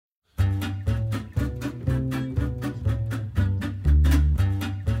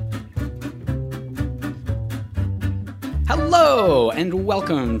Hello, and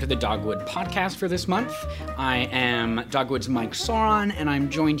welcome to the Dogwood podcast for this month. I am Dogwood's Mike Sauron, and I'm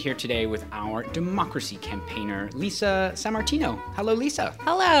joined here today with our democracy campaigner, Lisa Sammartino. Hello, Lisa.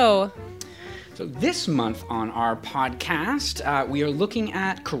 Hello. So this month on our podcast, we are looking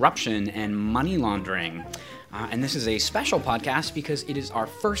at corruption and money laundering. And this is a special podcast because it is our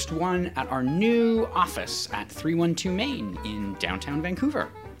first one at our new office at 312 Main in downtown Vancouver.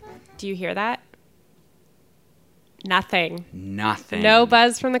 Do you hear that? Nothing. No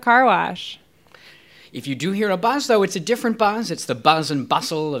buzz from the car wash. If you do hear a buzz, though, it's a different buzz. It's the buzz and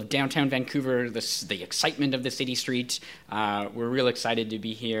bustle of downtown Vancouver, the excitement of the city street. We're real excited to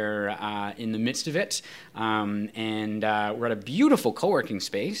be here in the midst of it. And we're at a beautiful co-working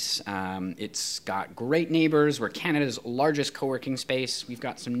space. It's got great neighbors. We're Canada's largest co-working space. We've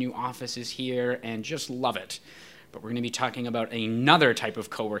got some new offices here and just love it. But we're going to be talking about another type of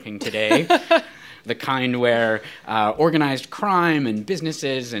co-working today. The kind where organized crime and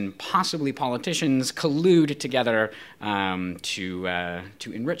businesses and possibly politicians collude together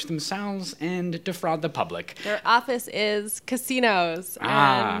to enrich themselves and defraud the public. Their office is casinos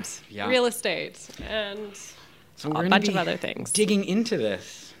and real estate and so a bunch of other things. Digging into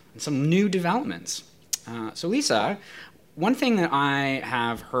this and some new developments. So Lisa, one thing that I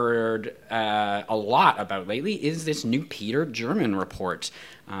have heard a lot about lately is this new Peter German report.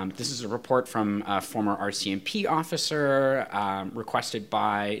 This is a report from a former RCMP officer requested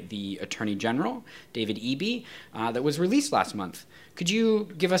by the Attorney General, David Eby, that was released last month. Could you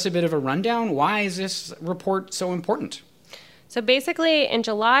give us a bit of a rundown? Why is this report so important? So basically, in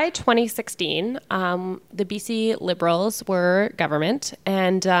July 2016, the BC Liberals were government,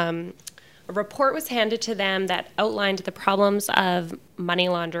 and a report was handed to them that outlined the problems of money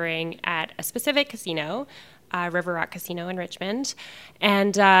laundering at a specific casino, River Rock Casino in Richmond,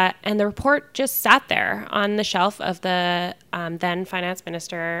 and the report just sat there on the shelf of the then Finance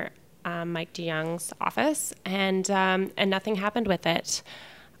Minister Mike de Jong's office, and nothing happened with it.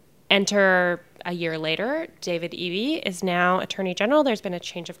 Enter a year later, David Eby is now Attorney General. There's been a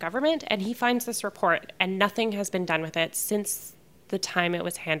change of government, and he finds this report, and nothing has been done with it since the time it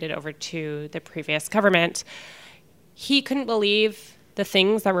was handed over to the previous government. He couldn't believe the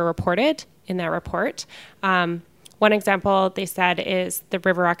things that were reported in that report. One example they said is the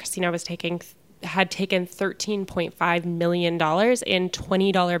River Rock Casino had taken $13.5 million in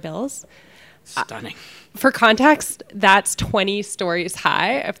 $20 bills. Stunning. For context, that's 20 stories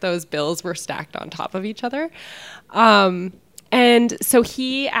high if those bills were stacked on top of each other. And so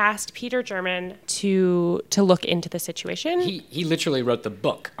he asked Peter German to look into the situation. He literally wrote the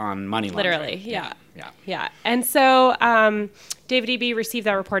book on money laundering. Literally, yeah. And so David Eby received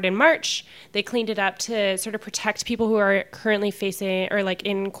that report in March. They cleaned it up to sort of protect people who are currently facing or like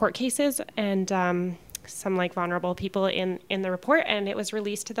in court cases and some like vulnerable people in the report. And it was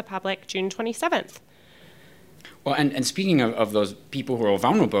released to the public June 27th. Well, and speaking of those people who are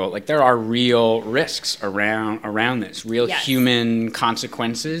vulnerable, like there are real risks around this, real human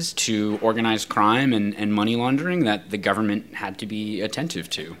consequences to organized crime and money laundering that the government had to be attentive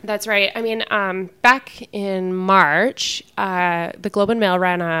to. That's right. I mean, back in March, the Globe and Mail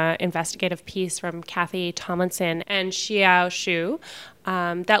ran an investigative piece from Kathy Tomlinson and Xiao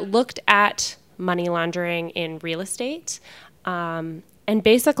Xu that looked at money laundering in real estate. And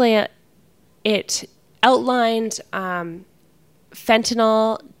basically, it outlined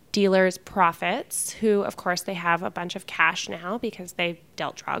fentanyl dealers' profits, who, of course, they have a bunch of cash now because they've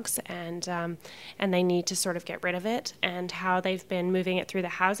dealt drugs, and they need to sort of get rid of it, and how they've been moving it through the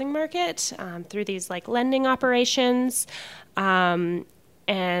housing market, through these like lending operations, and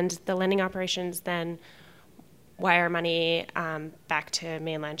the lending operations then wire money back to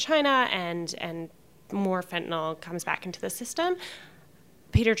mainland China, and more fentanyl comes back into the system.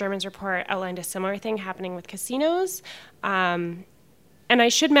 Peter German's report outlined a similar thing happening with casinos. And I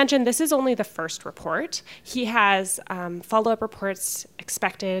should mention, this is only the first report. He has follow-up reports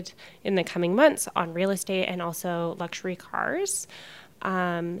expected in the coming months on real estate and also luxury cars.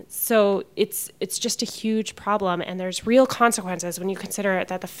 So it's just a huge problem, and there's real consequences when you consider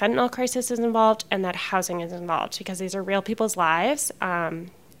that the fentanyl crisis is involved and that housing is involved, because these are real people's lives,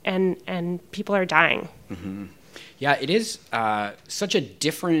 and people are dying. Mm-hmm. Yeah, it is such a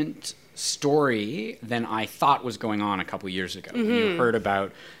different story than I thought was going on a couple years ago. Mm-hmm. You heard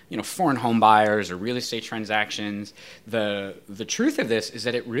about, foreign home buyers or real estate transactions. The truth of this is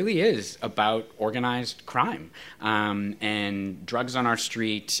that it really is about organized crime and drugs on our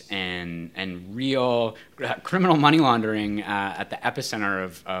street and real criminal money laundering at the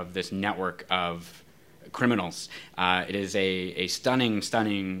epicenter of this network of criminals. It is a stunning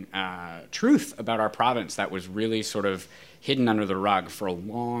truth about our province that was really sort of hidden under the rug for a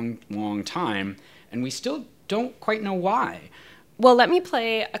long time, and we still don't quite know why. Well, let me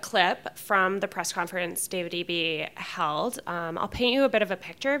play a clip from the press conference David Eby held. I'll paint you a bit of a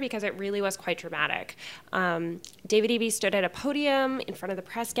picture because it really was quite dramatic. David Eby stood at a podium in front of the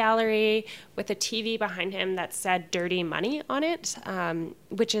press gallery with a TV behind him that said "Dirty Money" on it,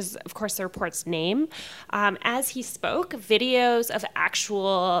 which is, of course, the report's name. As he spoke, videos of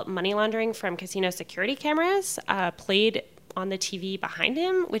actual money laundering from casino security cameras played on the TV behind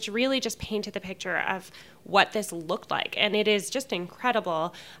him, which really just painted the picture of what this looked like. And it is just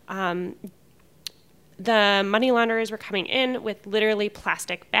incredible. The money launderers were coming in with literally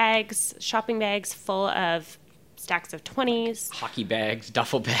plastic bags, shopping bags full of stacks of 20s. Hockey bags,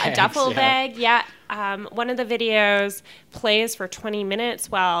 duffel bags. A duffel bag, yeah. One of the videos plays for 20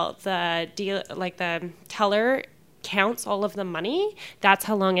 minutes while the teller counts all of the money. That's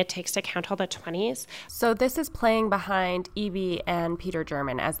how long it takes to count all the 20s. So this is playing behind Eby and Peter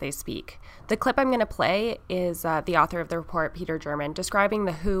German as they speak. The clip I'm going to play is the author of the report, Peter German, describing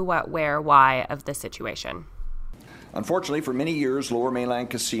the who, what, where, why of the situation. Unfortunately, for many years, Lower Mainland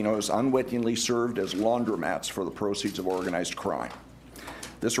casinos unwittingly served as laundromats for the proceeds of organized crime.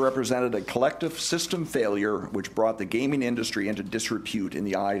 This represented a collective system failure which brought the gaming industry into disrepute in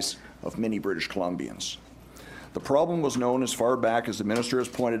the eyes of many British Columbians. The problem was known as far back as the minister has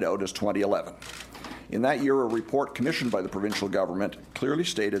pointed out as 2011. In that year, a report commissioned by the provincial government clearly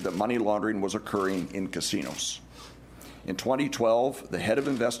stated that money laundering was occurring in casinos. In 2012, the head of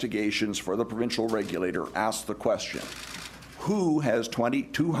investigations for the provincial regulator asked the question, who has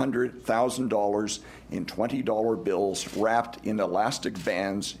 $200,000 in $20 bills wrapped in elastic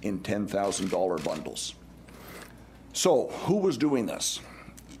bands in $10,000 bundles? So, who was doing this?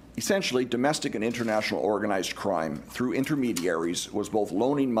 Essentially, domestic and international organized crime through intermediaries was both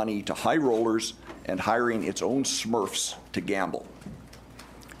loaning money to high rollers and hiring its own smurfs to gamble.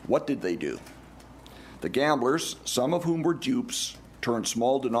 What did they do? The gamblers, some of whom were dupes, turned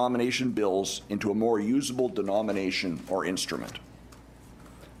small denomination bills into a more usable denomination or instrument.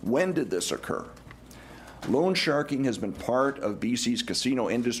 When did this occur? Loan sharking has been part of BC's casino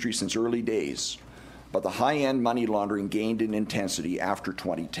industry since early days, but the high-end money laundering gained in intensity after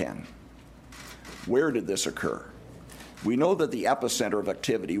 2010. Where did this occur? We know that the epicenter of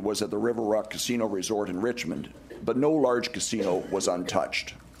activity was at the River Rock Casino Resort in Richmond, but no large casino was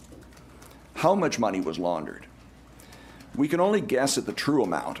untouched. How much money was laundered? We can only guess at the true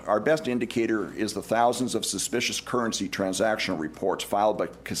amount. Our best indicator is the thousands of suspicious currency transactional reports filed by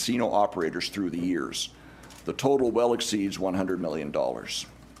casino operators through the years. The total well exceeds $100 million.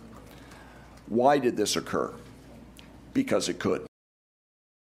 Why did this occur? Because it could.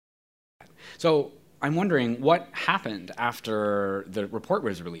 So I'm wondering what happened after the report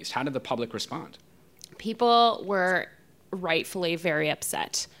was released. How did the public respond? People were rightfully very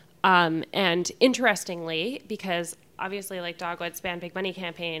upset. And interestingly, because obviously like Dogwood's Ban Big Money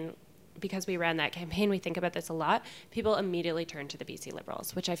campaign, because we ran that campaign, we think about this a lot, people immediately turned to the BC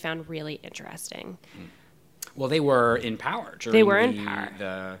Liberals, which I found really interesting. Well, they were in power during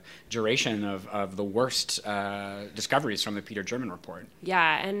the duration of the worst discoveries from the Peter German report.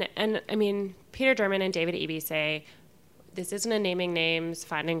 Yeah, and I mean, Peter German and David Eby say, this isn't a naming names,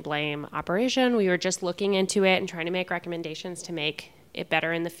 finding blame operation. We were just looking into it and trying to make recommendations to make it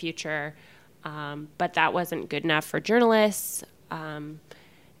better in the future. But that wasn't good enough for journalists.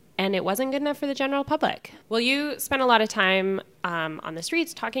 And it wasn't good enough for the general public. Well, you spent a lot of time on the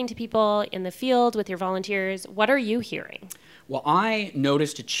streets talking to people in the field with your volunteers. What are you hearing? Well, I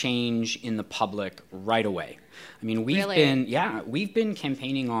noticed a change in the public right away. I mean, we've been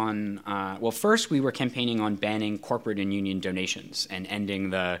campaigning on, first we were campaigning on banning corporate and union donations and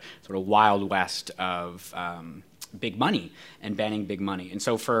ending the sort of wild west of big money and banning big money. And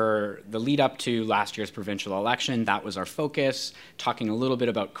so for the lead up to last year's provincial election, that was our focus, talking a little bit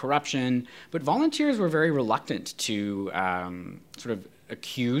about corruption. But volunteers were very reluctant to sort of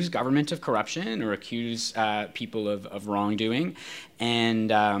accuse government of corruption or accuse people of wrongdoing. And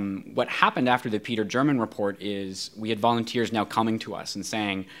what happened after the Peter German report is we had volunteers now coming to us and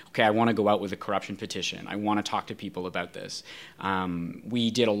saying, okay, I want to go out with a corruption petition. I want to talk to people about this.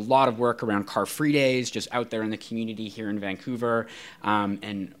 We did a lot of work around car-free days, just out there in the community here in Vancouver.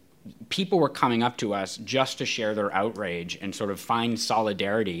 And people were coming up to us just to share their outrage and sort of find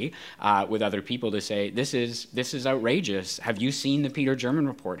solidarity with other people to say, this is outrageous. Have you seen the Peter German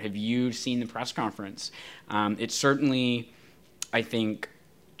report? Have you seen the press conference? It certainly, I think,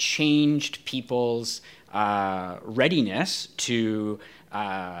 changed people's readiness to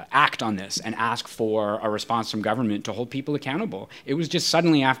act on this and ask for a response from government to hold people accountable. It was just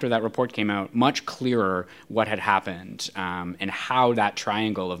suddenly after that report came out much clearer what had happened and how that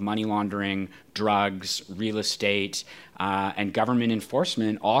triangle of money laundering, drugs, real estate, and government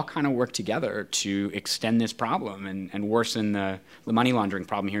enforcement all kind of work together to extend this problem and worsen the money laundering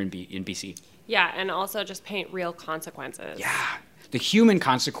problem here in BC. Yeah, and also just paint real consequences. Yeah. The human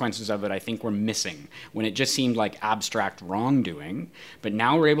consequences of it, I think, were missing when it just seemed like abstract wrongdoing. But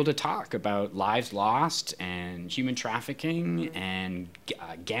now we're able to talk about lives lost and human trafficking and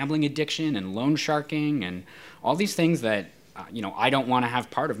gambling addiction and loan sharking and all these things that, I don't want to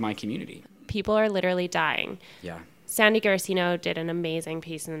have part of my community. People are literally dying. Yeah. Sandy Garacino did an amazing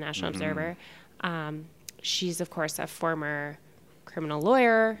piece in the National Observer. She's, of course, a former criminal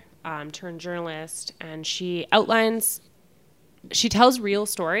lawyer turned journalist, and she tells real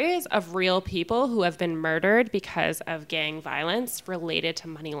stories of real people who have been murdered because of gang violence related to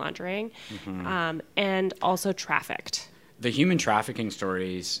money laundering and also trafficked. The human trafficking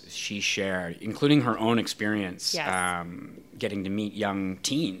stories she shared, including her own experience getting to meet young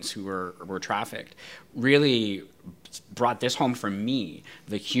teens who were trafficked, really brought this home for me,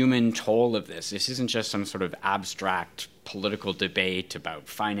 the human toll of this. This isn't just some sort of abstract political debate about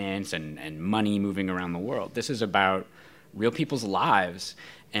finance and money moving around the world. This is about real people's lives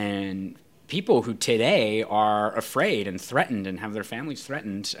and people who today are afraid and threatened and have their families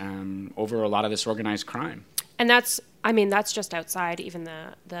threatened over a lot of this organized crime. And that's just outside even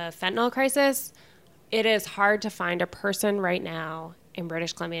the fentanyl crisis. It is hard to find a person right now in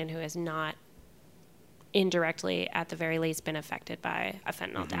British Columbia who has not indirectly, at the very least, been affected by a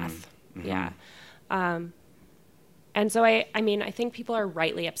fentanyl death. Yeah. And so I think people are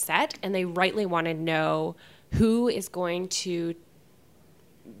rightly upset, and they rightly want to know who is going to,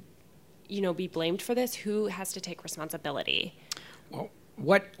 be blamed for this, who has to take responsibility. Well,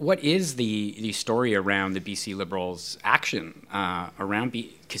 what is the story around the BC Liberals' action around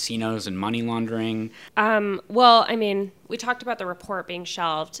casinos and money laundering? We talked about the report being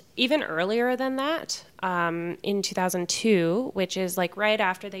shelved even earlier than that, in 2002, which is like right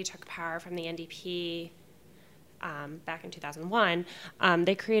after they took power from the NDP. Back in 2001,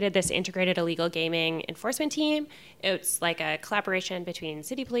 they created this integrated illegal gaming enforcement team. It's like a collaboration between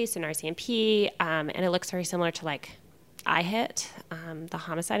City Police and RCMP, and it looks very similar to like IHIT, the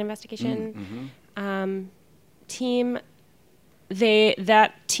homicide investigation team.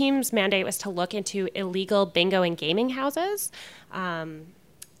 That team's mandate was to look into illegal bingo and gaming houses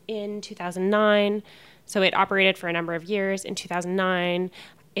in 2009. So it operated for a number of years. In 2009,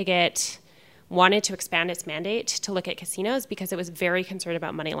 it wanted to expand its mandate to look at casinos because it was very concerned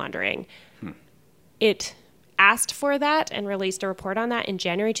about money laundering. It asked for that and released a report on that in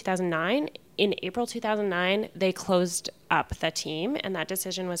January 2009. In April 2009, they closed up the team, and that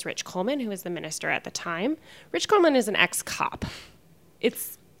decision was Rich Coleman, who was the minister at the time. Rich Coleman is an ex-cop.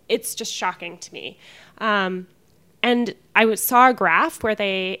 It's just shocking to me. And I saw a graph where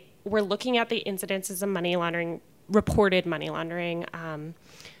they were looking at the incidences of money laundering, reported money laundering,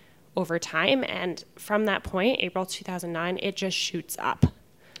 over time, and from that point, April 2009, it just shoots up.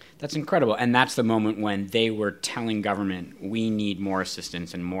 That's incredible, and that's the moment when they were telling government, we need more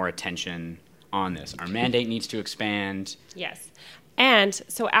assistance and more attention on this. Our mandate needs to expand. Yes, and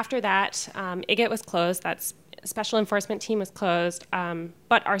so after that, IGIT was closed, that special enforcement team was closed,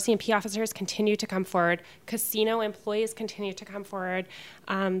 but RCMP officers continued to come forward, casino employees continued to come forward.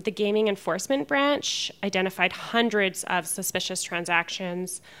 The gaming enforcement branch identified hundreds of suspicious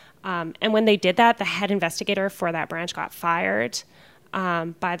transactions. And when they did that, the head investigator for that branch got fired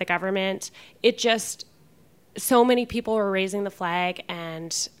by the government. So many people were raising the flag,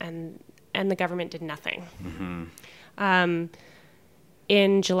 and the government did nothing.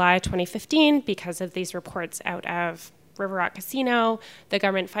 In July 2015, because of these reports out of River Rock Casino, the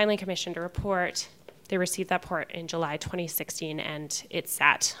government finally commissioned a report. They received that report in July 2016, and it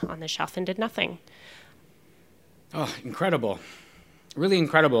sat on the shelf and did nothing. Oh, incredible. Really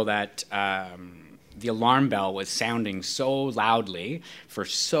incredible that the alarm bell was sounding so loudly for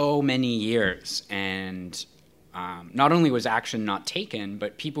so many years. And not only was action not taken,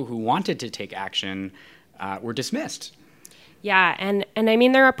 but people who wanted to take action were dismissed. Yeah, and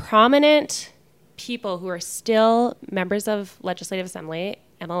there are prominent people who are still members of Legislative Assembly,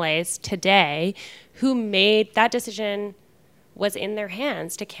 MLAs, today, who made that decision was in their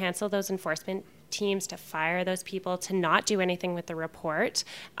hands to cancel those enforcement teams, to fire those people, to not do anything with the report.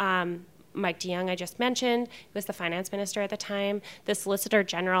 Mike DeYoung, I just mentioned, was the finance minister at the time. The Solicitor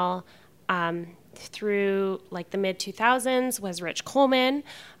General through like the mid-2000s was Rich Coleman,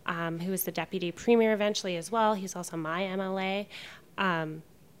 who was the deputy premier eventually as well. He's also my MLA.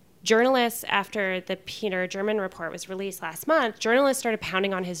 Journalists, after the Peter German report was released last month, journalists started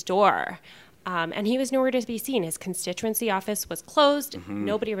pounding on his door. And he was nowhere to be seen. His constituency office was closed.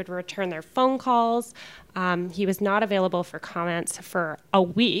 Nobody would return their phone calls. He was not available for comments for a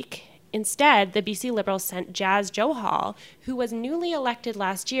week. Instead, the BC Liberals sent Jas Johal, who was newly elected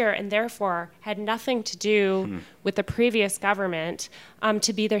last year and therefore had nothing to do with the previous government,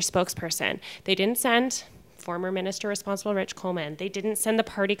 to be their spokesperson. They didn't send former minister responsible Rich Coleman. They didn't send the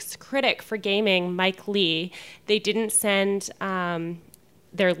party's critic for gaming, Mike Lee. They didn't send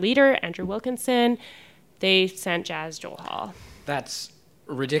their leader, Andrew Wilkinson. They sent Jas Johal. That's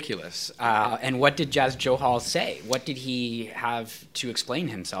ridiculous. And what did Jas Johal say? What did he have to explain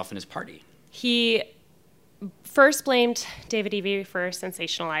himself and his party? He first blamed David Eby for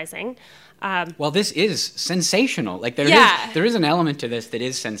sensationalizing. Well, this is sensational. Like there is an element to this that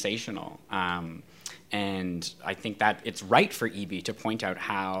is sensational. And I think that it's right for Eby to point out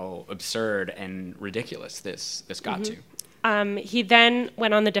how absurd and ridiculous this got to. He then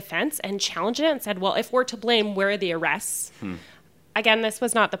went on the defense and challenged it and said, well, if we're to blame, where are the arrests? Again, this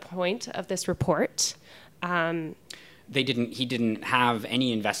was not the point of this report. He didn't have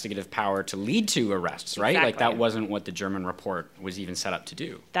any investigative power to lead to arrests, right? Exactly. Like that wasn't what the German report was even set up to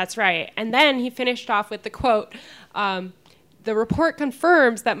do. That's right. And then he finished off with the quote, the report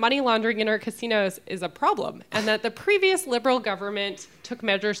confirms that money laundering in our casinos is a problem and that the previous Liberal government took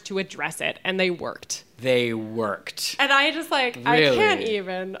measures to address it, and they worked. They worked. And I just like, Really? I can't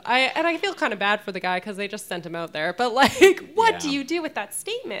even. I feel kind of bad for the guy because they just sent him out there. But like, what do you do with that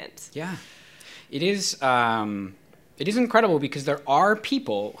statement? Yeah. It is incredible because there are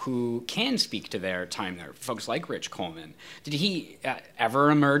people who can speak to their time there, folks like Rich Coleman. Did he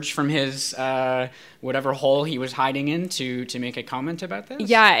ever emerge from his whatever hole he was hiding in to make a comment about this?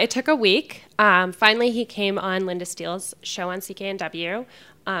 Yeah, it took a week. Finally, he came on Linda Steele's show on CKNW.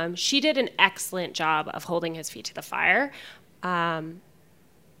 She did an excellent job of holding his feet to the fire. And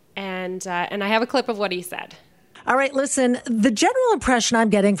I have a clip of what he said. All right, listen, the general impression I'm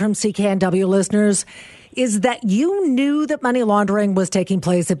getting from CKNW listeners is that you knew that money laundering was taking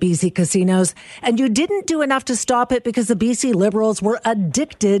place at BC casinos, and you didn't do enough to stop it because the BC Liberals were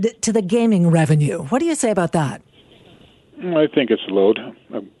addicted to the gaming revenue. What do you say about that? I think it's a load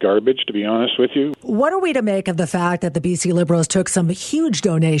of garbage, to be honest with you. What are we to make of the fact that the BC Liberals took some huge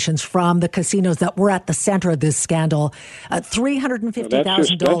donations from the casinos that were at the center of this scandal? $350,000. That's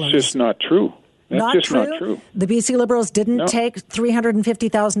just not true. That's not true. The BC Liberals didn't take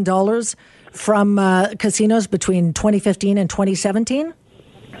 $350,000 from casinos between 2015 and 2017?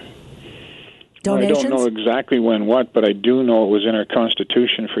 Donations? I don't know exactly when what, but I do know it was in our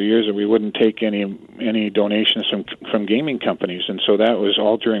Constitution for years that we wouldn't take any donations from gaming companies. And so that was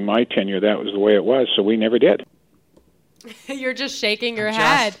all during my tenure. That was the way it was. So we never did. You're just shaking your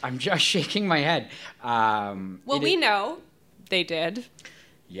head. I'm just shaking my head. We know they did.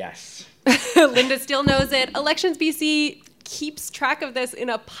 Yes. Linda Steele knows it. Elections BC keeps track of this in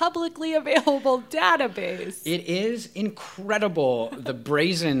a publicly available database. It is incredible, the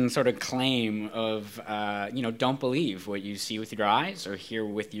brazen sort of claim of, don't believe what you see with your eyes or hear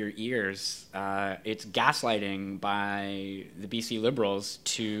with your ears. It's gaslighting by the BC Liberals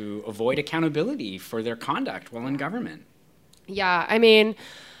to avoid accountability for their conduct while in government. Yeah, I mean,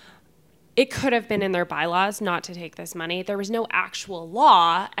 it could have been in their bylaws not to take this money. There was no actual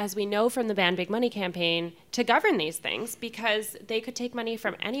law, as we know from the Ban Big Money campaign, to govern these things because they could take money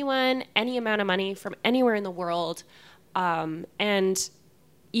from anyone, any amount of money from anywhere in the world. And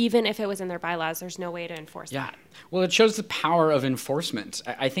even if it was in their bylaws, there's no way to enforce that. Well, it shows the power of enforcement.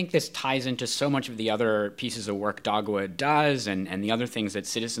 I think this ties into so much of the other pieces of work Dogwood does and the other things that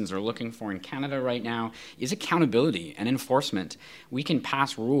citizens are looking for in Canada right now is accountability and enforcement. We can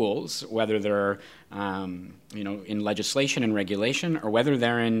pass rules, whether they're in legislation and regulation or whether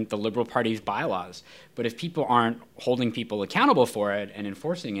they're in the Liberal Party's bylaws. But if people aren't holding people accountable for it and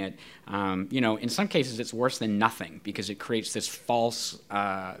enforcing it, in some cases it's worse than nothing because it creates this false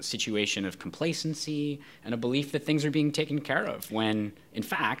situation of complacency and a belief that things are being taken care of when, in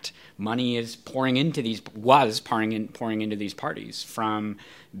fact, money is pouring into these parties from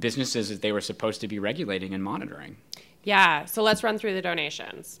businesses that they were supposed to be regulating and monitoring. Yeah, so let's run through the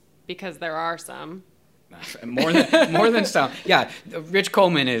donations because there are some. More than some. Yeah, Rich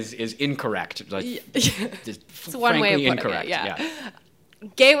Coleman is incorrect. It's one way of putting incorrect. It, yeah.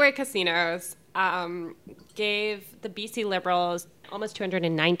 Gateway Casinos gave the BC Liberals almost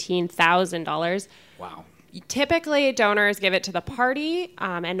 $219,000. Wow. Typically, donors give it to the party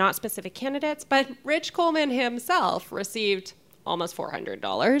and not specific candidates, but Rich Coleman himself received almost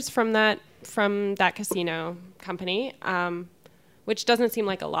 $400 from that casino company, which doesn't seem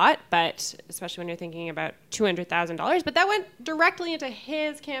like a lot, but especially when you're thinking about $200,000. But that went directly into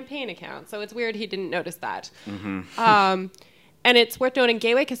his campaign account, so it's weird he didn't notice that. Mm-hmm. And it's worth noting,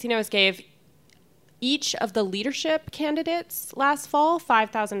 Gateway Casinos gave each of the leadership candidates last fall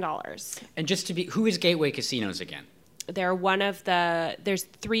 $5,000. And just to be, who is Gateway Casinos again? They're one of there's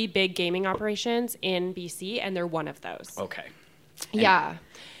 3 big gaming operations in BC, and they're one of those. Okay. Yeah.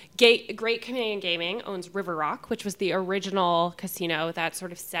 Great Canadian Gaming owns River Rock, which was the original casino that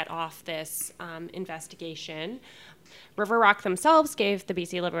sort of set off this investigation. River Rock themselves gave the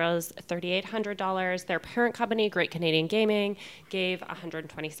BC Liberals $3,800. Their parent company, Great Canadian Gaming, gave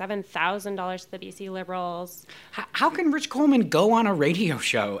 $127,000 to the BC Liberals. How can Rich Coleman go on a radio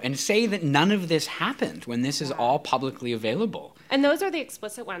show and say that none of this happened when this is all publicly available? And those are the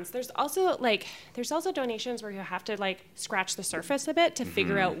explicit ones. There's also donations where you have to scratch the surface a bit to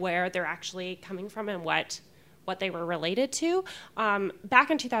figure out where they're actually coming from and what they were related to. Back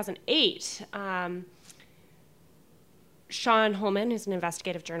in 2008. Sean Holman, who's an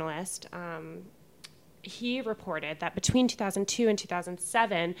investigative journalist, he reported that between 2002 and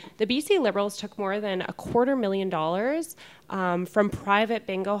 2007, the BC Liberals took more than $250,000 from private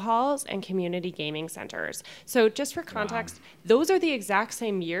bingo halls and community gaming centers. So just for context, those are the exact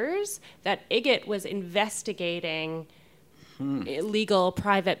same years that IGIT was investigating illegal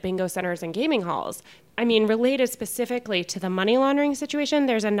private bingo centers and gaming halls. I mean, related specifically to the money laundering situation,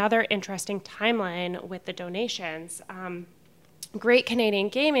 there's another interesting timeline with the donations. Great Canadian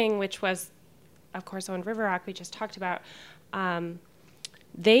Gaming, which was, of course, owned River Rock, we just talked about,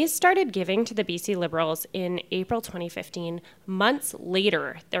 they started giving to the BC Liberals in April 2015. Months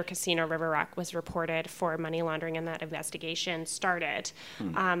later, their casino, River Rock, was reported for money laundering, and that investigation started.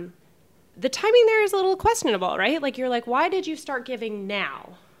 The timing there is a little questionable, right? You're like, why did you start giving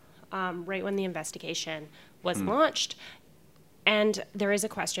now? Right when the investigation was launched. And there is a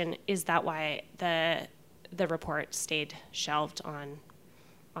question, is that why the report stayed shelved on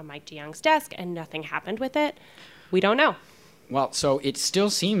Mike DeYoung's desk and nothing happened with it? We don't know. Well, so it still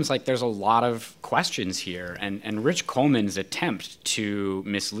seems like there's a lot of questions here, and Rich Coleman's attempt to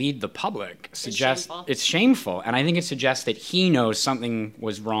mislead the public suggests it's shameful, and I think it suggests that he knows something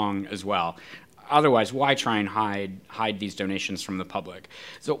was wrong as well. Otherwise, why try and hide these donations from the public?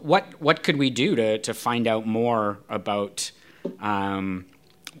 So what could we do to find out more about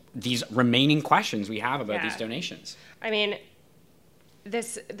these remaining questions we have about these donations? I mean,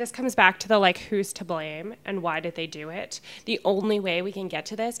 this comes back to the who's to blame and why did they do it? The only way we can get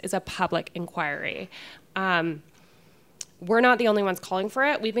to this is a public inquiry. We're not the only ones calling for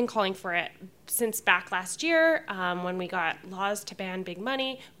it. We've been calling for it since back last year when we got laws to ban big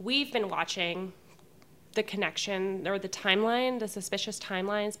money. We've been watching the connection or the timeline, the suspicious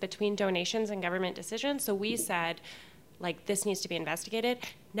timelines between donations and government decisions. So we said, this needs to be investigated.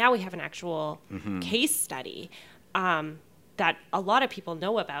 Now we have an actual case study that a lot of people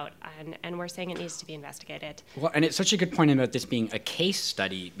know about, and we're saying it needs to be investigated. Well, and it's such a good point about this being a case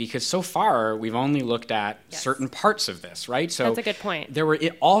study, because so far we've only looked at certain parts of this, right? So that's a good point. There were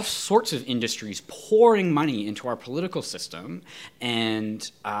all sorts of industries pouring money into our political system, and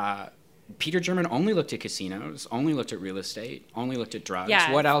Peter German only looked at casinos, only looked at real estate, only looked at drugs.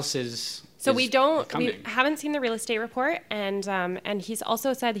 Yeah. What else is So we coming? haven't seen the real estate report, and he's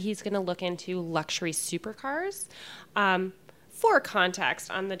also said he's going to look into luxury supercars. For context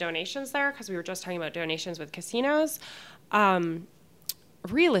on the donations there, because we were just talking about donations with casinos,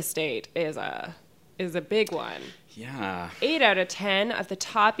 real estate is a big one. Yeah. 8 out of 10 of the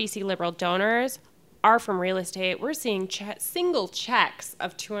top BC Liberal donors are from real estate. We're seeing single checks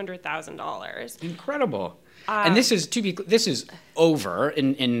of $200,000. Incredible. And this is over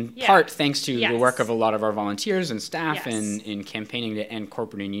in part thanks to the work of a lot of our volunteers and staff in campaigning to end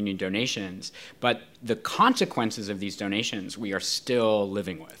corporate and union donations. But the consequences of these donations we are still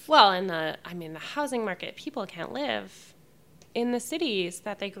living with. Well, the housing market, people can't live in the cities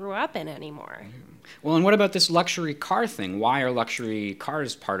that they grew up in anymore. Well, and what about this luxury car thing? Why are luxury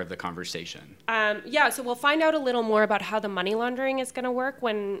cars part of the conversation? So we'll find out a little more about how the money laundering is going to work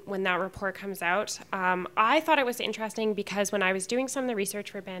when that report comes out. I thought it was interesting because when I was doing some of the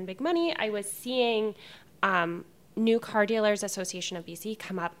research for Ban Big Money, I was seeing New Car Dealers Association of BC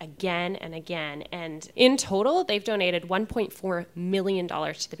come up again and again. And in total, they've donated $1.4 million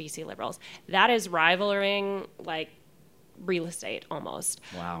to the BC Liberals. That is rivaling, real estate almost.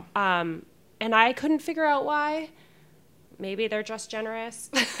 Wow. And I couldn't figure out why. Maybe they're just generous.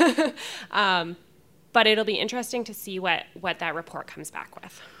 But it'll be interesting to see what that report comes back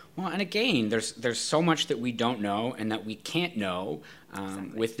with. Well, and again, there's so much that we don't know and that we can't know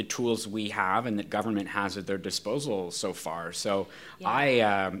exactly. with the tools we have and that government has at their disposal so far. So yeah.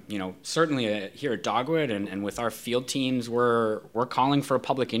 I, certainly here at Dogwood and with our field teams, we're calling for a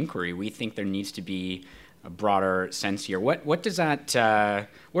public inquiry. We think there needs to be a broader sense here. What does that?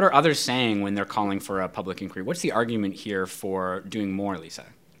 What are others saying when they're calling for a public inquiry? What's the argument here for doing more, Lisa?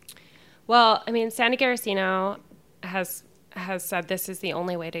 Well, I mean, Sandy Garacino has said this is the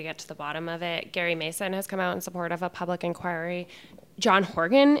only way to get to the bottom of it. Gary Mason has come out in support of a public inquiry. John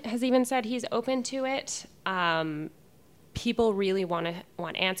Horgan has even said he's open to it. People really want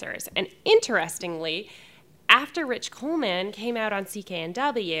answers. And interestingly, after Rich Coleman came out on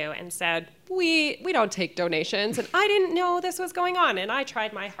CKNW and said, we don't take donations, and I didn't know this was going on, and I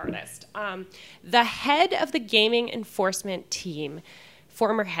tried my hardest. The head of the gaming enforcement team,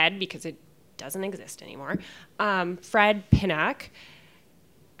 former head, because it doesn't exist anymore, Fred Pinnock,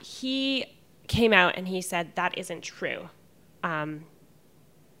 he came out and he said that isn't true. The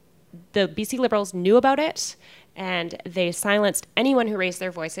BC Liberals knew about it, and they silenced anyone who raised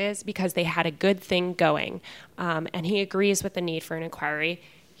their voices because they had a good thing going. And he agrees with the need for an inquiry.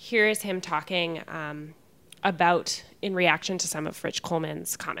 Here is him talking about in reaction to some of Rich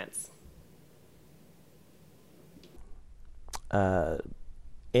Coleman's comments.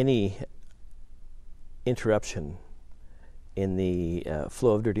 Any interruption in the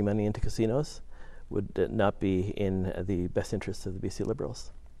flow of dirty money into casinos would not be in the best interests of the BC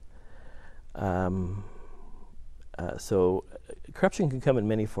Liberals. So corruption can come in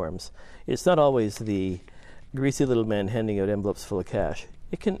many forms. It's not always the greasy little man handing out envelopes full of cash.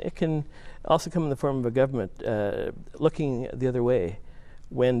 It can also come in the form of a government looking the other way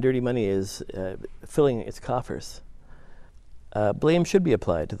when dirty money is filling its coffers. Blame should be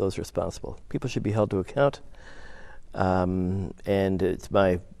applied to those responsible. People should be held to account. And it's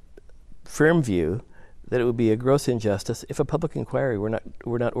my firm view that it would be a gross injustice if a public inquiry were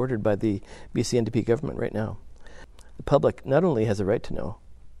not ordered by the BC NDP government right now. The public not only has a right to know,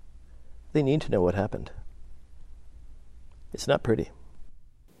 they need to know what happened. It's not pretty.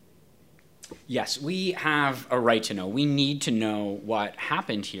 Yes, we have a right to know. We need to know what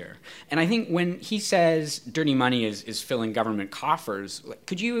happened here. And I think when he says dirty money is filling government coffers,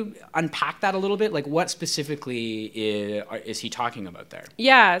 could you unpack that a little bit? Like, what specifically is he talking about there?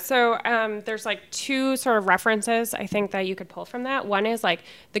 Yeah, so there's like two sort of references I think that you could pull from that. One is like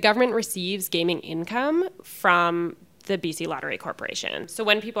the government receives gaming income from the BC Lottery Corporation. So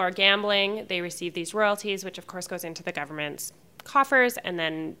when people are gambling, they receive these royalties, which of course goes into the government's coffers, and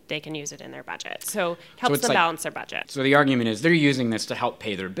then they can use it in their budget. So it helps them balance their budget. So the argument is they're using this to help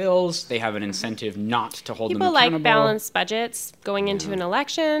pay their bills. They have an incentive not to hold them accountable. People like balanced budgets going into an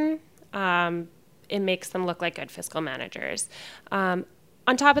election. It makes them look like good fiscal managers. On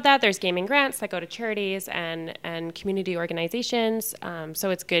top of that, there's gaming grants that go to charities and community organizations. So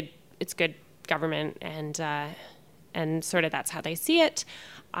it's good government, and sort of that's how they see it.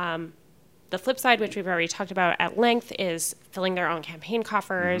 The flip side, which we've already talked about at length, is filling their own campaign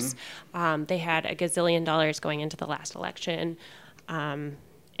coffers. They had $1 gazillion going into the last election.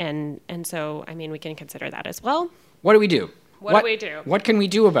 And so, I mean, we can consider that as well. What do we do? What do we do? What can we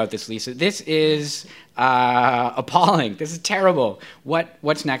do about this, Lisa? This is appalling. This is terrible.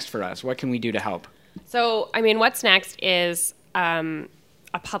 What's next for us? What can we do to help? So, I mean, what's next is a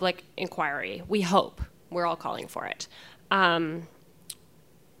public inquiry. We hope. We're all calling for it. The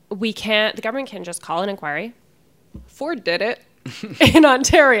government can just call an inquiry. Ford did it in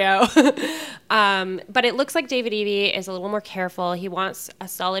Ontario. But it looks like David Eby is a little more careful. He wants a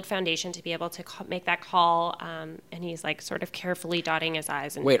solid foundation to be able to make that call. And he's like sort of carefully dotting his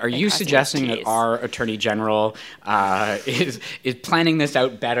I's. Wait, are you suggesting that our Attorney General is planning this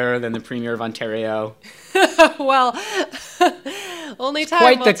out better than the Premier of Ontario? Well, only time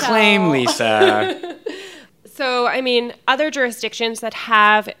Quite will the tell. claim, Lisa. So, I mean, other jurisdictions that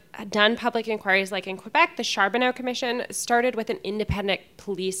have done public inquiries, like in Quebec, the Charbonneau Commission started with an independent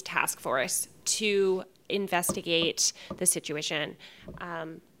police task force to investigate the situation.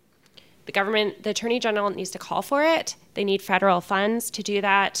 The Attorney General needs to call for it. They need federal funds to do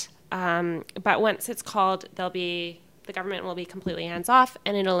that. But once it's called, the government will be completely hands-off,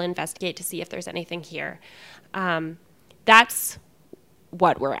 and it'll investigate to see if there's anything here. That's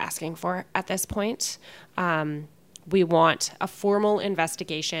what we're asking for at this point. We want a formal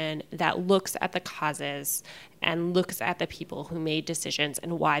investigation that looks at the causes and looks at the people who made decisions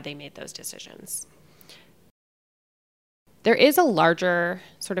and why they made those decisions. There is a larger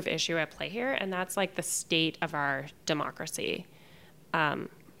sort of issue at play here, and that's like the state of our democracy.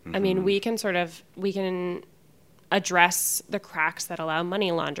 I mean, we can address the cracks that allow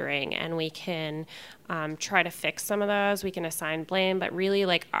money laundering, and we can try to fix some of those. We can assign blame, but really,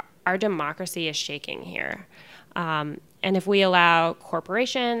 like, our democracy is shaking here. And if we allow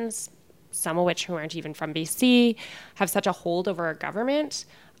corporations, some of which who aren't even from BC, have such a hold over our government,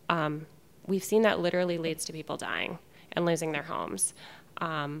 we've seen that literally leads to people dying and losing their homes.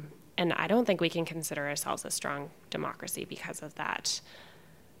 And I don't think we can consider ourselves a strong democracy because of that.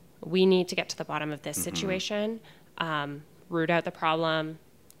 We need to get to the bottom of this situation, root out the problem,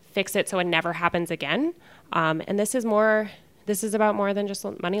 fix it so it never happens again. And this is about more than just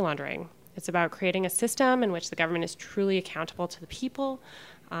money laundering. It's about creating a system in which the government is truly accountable to the people.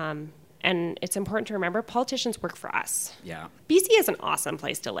 And it's important to remember politicians work for us. Yeah. BC is an awesome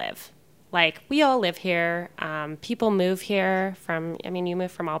place to live. Like, we all live here. People move here you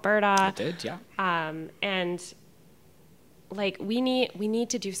moved from Alberta. I did, yeah. And like, we need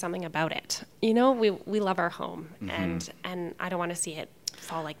to do something about it. You know, we love our home, and I don't want to see it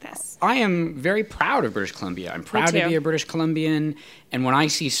fall like this. I am very proud of British Columbia. I'm proud to be a British Columbian. And when I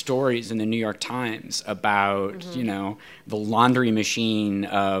see stories in the New York Times about, the laundry machine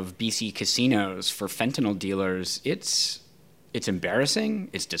of BC casinos for fentanyl dealers, it's embarrassing.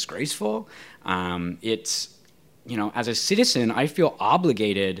 It's disgraceful. As a citizen, I feel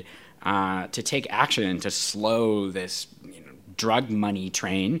obligated to take action to slow this drug money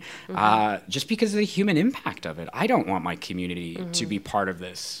train, just because of the human impact of it. I don't want my community to be part of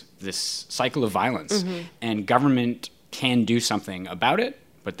this cycle of violence. And government can do something about it,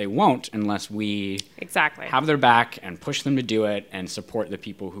 but they won't unless we have their back and push them to do it and support the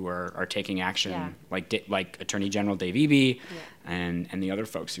people who are taking action, like Attorney General Dave Eby and the other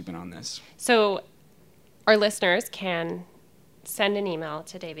folks who've been on this. So our listeners can send an email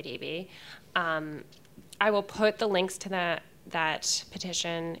to David Eby. I will put the links to that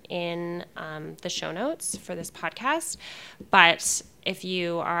petition in the show notes for this podcast. But if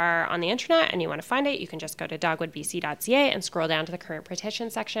you are on the internet and you want to find it, you can just go to dogwoodbc.ca and scroll down to the current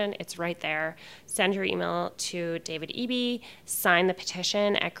petition section. It's right there. Send your email to David Eby. Sign the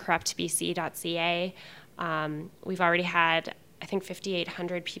petition at corruptbc.ca. We've already had, I think,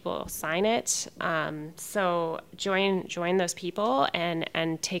 5,800 people sign it. So join those people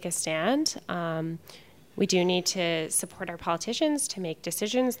and take a stand. We do need to support our politicians to make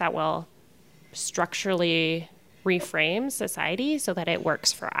decisions that will structurally reframe society so that it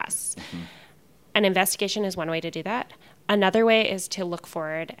works for us. An investigation is one way to do that. Another way is to look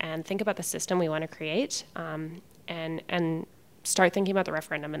forward and think about the system we want to create, and start thinking about the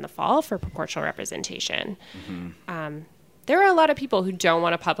referendum in the fall for proportional representation. There are a lot of people who don't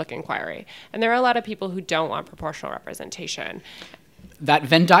want a public inquiry, and there are a lot of people who don't want proportional representation. That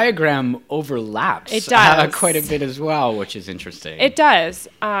Venn diagram overlaps It does. Quite a bit as well, which is interesting. It does.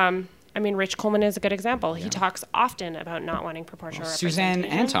 Rich Coleman is a good example. He talks often about not wanting proportional representation. Suzanne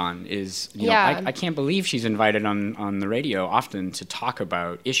Anton is, I can't believe she's invited on the radio often to talk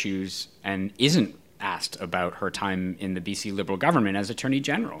about issues and isn't asked about her time in the BC Liberal government as Attorney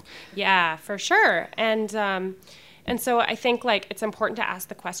General. Yeah, for sure. And so I think, like, it's important to ask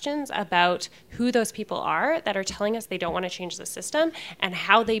the questions about who those people are that are telling us they don't want to change the system and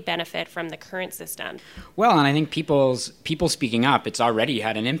how they benefit from the current system. Well, and I think people speaking up, it's already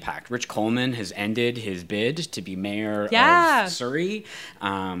had an impact. Rich Coleman has ended his bid to be mayor of Surrey.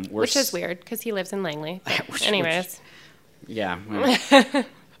 Which is weird because he lives in Langley. Anyways.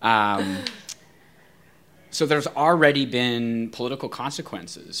 So there's already been political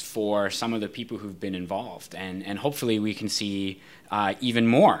consequences for some of the people who've been involved, and hopefully we can see even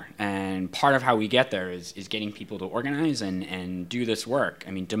more. And part of how we get there is getting people to organize and do this work.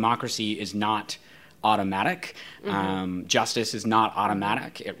 I mean, democracy is not automatic. Justice is not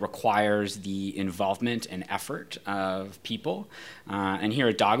automatic. It requires the involvement and effort of people. And here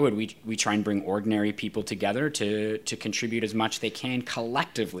at Dogwood, we try and bring ordinary people together to contribute as much they can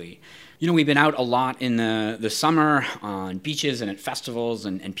collectively. We've been out a lot in the summer on beaches and at festivals,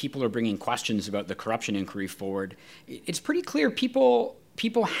 and people are bringing questions about the corruption inquiry forward. It's pretty clear people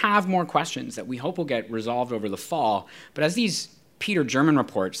have more questions that we hope will get resolved over the fall. But as these Peter German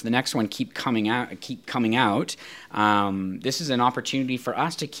reports, the next one, keep coming out. This is an opportunity for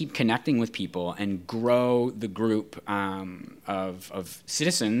us to keep connecting with people and grow the group of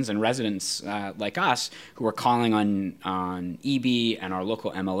citizens and residents like us who are calling on EB and our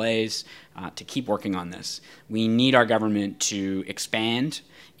local MLAs to keep working on this. We need our government to expand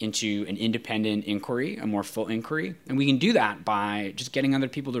into an independent inquiry, a more full inquiry, and we can do that by just getting other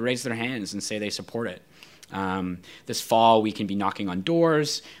people to raise their hands and say they support it. This fall, we can be knocking on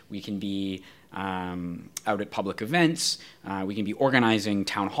doors. We can be out at public events. We can be organizing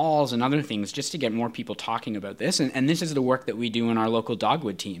town halls and other things just to get more people talking about this. And this is the work that we do in our local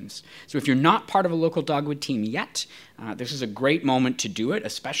dogwood teams. So if you're not part of a local dogwood team yet, this is a great moment to do it,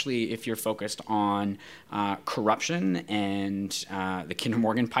 especially if you're focused on corruption and the Kinder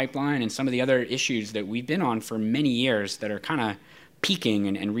Morgan pipeline and some of the other issues that we've been on for many years that are kind of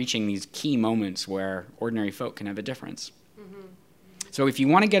peaking and reaching these key moments where ordinary folk can have a difference. So if you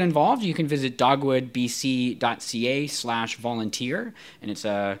want to get involved, you can visit dogwoodbc.ca/volunteer, and it's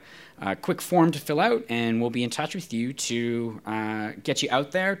a quick form to fill out, and we'll be in touch with you to get you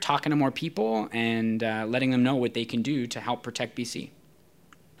out there, talking to more people, and letting them know what they can do to help protect BC.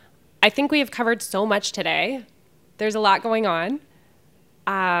 I think we have covered so much today. There's a lot going on.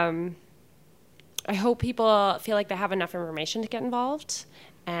 I hope people feel like they have enough information to get involved,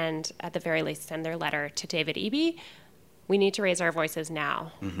 and at the very least send their letter to David Eby. We need to raise our voices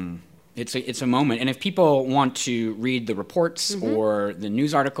now. Mm-hmm. It's a moment. And if people want to read the reports or the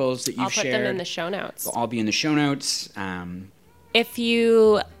news articles that you've shared, I'll put them in the show notes. They'll all be in the show notes. If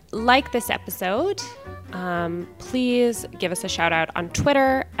you like this episode, please give us a shout out on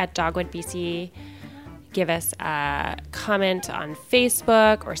Twitter at DogwoodBC. Give us a comment on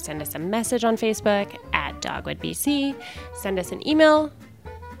Facebook or send us a message on Facebook at DogwoodBC. Send us an email,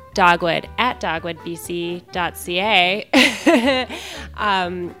 dogwood@dogwoodbc.ca.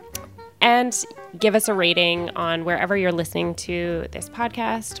 And give us a rating on wherever you're listening to this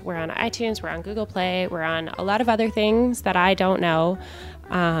podcast. We're on iTunes, we're on Google Play, we're on a lot of other things that I don't know.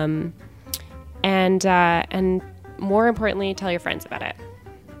 And more importantly, tell your friends about it.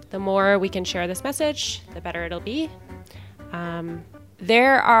 The more we can share this message, the better it'll be.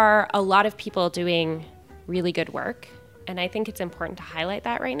 There are a lot of people doing really good work, and I think it's important to highlight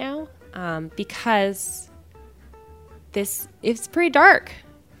that right now because this is pretty dark.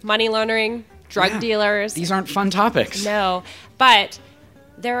 Money laundering, drug dealers. These aren't fun topics. No, but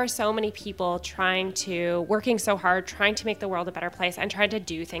there are so many people working so hard, trying to make the world a better place and trying to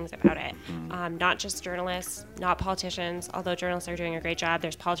do things about it. Not just journalists, not politicians, although journalists are doing a great job.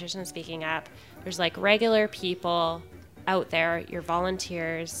 There's politicians speaking up. There's like regular people out there, your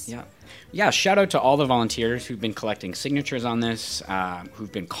volunteers. Yeah, shout out to all the volunteers who've been collecting signatures on this,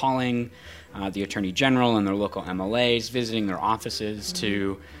 who've been calling the Attorney General and their local MLAs, visiting their offices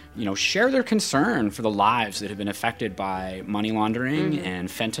to share their concern for the lives that have been affected by money laundering and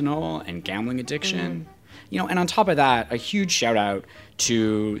fentanyl and gambling addiction. And on top of that, a huge shout out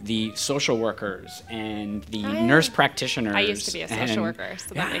to the social workers and the nurse practitioners. I used to be a social worker,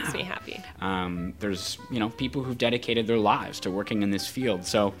 so that makes me happy. There's, people who've dedicated their lives to working in this field.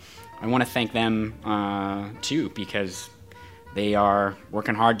 So I want to thank them too, because they are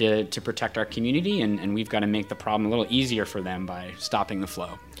working hard to protect our community, and we've got to make the problem a little easier for them by stopping the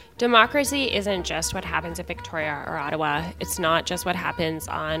flow. Democracy isn't just what happens in Victoria or Ottawa. It's not just what happens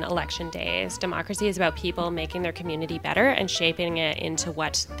on election days. Democracy is about people making their community better and shaping it into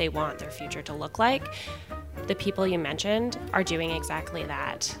what they want their future to look like. The people you mentioned are doing exactly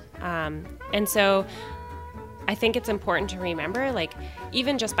that. And so I think it's important to remember,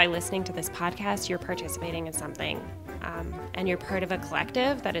 even just by listening to this podcast, you're participating in something. And you're part of a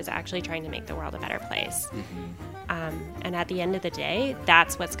collective that is actually trying to make the world a better place. And at the end of the day,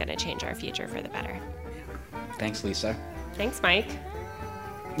 that's what's going to change our future for the better. Thanks, Lisa. Thanks, Mike.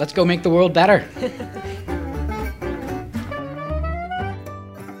 Let's go make the world better.